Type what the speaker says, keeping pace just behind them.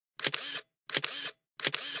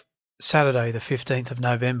Saturday the 15th of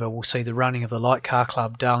November will see the running of the Light Car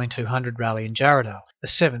Club Darling 200 Rally in Jarrahdale. The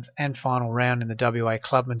seventh and final round in the WA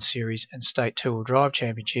Clubman Series and State Two-Wheel Drive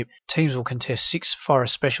Championship. Teams will contest 6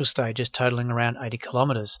 Forest Special stages totalling around 80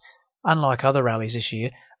 kilometres. Unlike other rallies this year,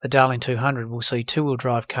 the Darling 200 will see two-wheel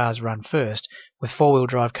drive cars run first, with four-wheel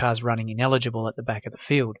drive cars running ineligible at the back of the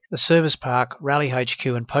field. The service park, rally HQ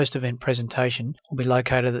and post-event presentation will be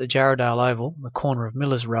located at the Jarrahdale Oval, the corner of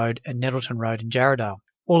Millers Road and Nettleton Road in Jarrahdale.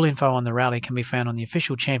 All info on the rally can be found on the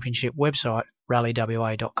official championship website,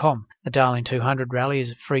 rallywa.com. The Darling 200 rally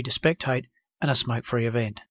is free to spectate and a smoke-free event.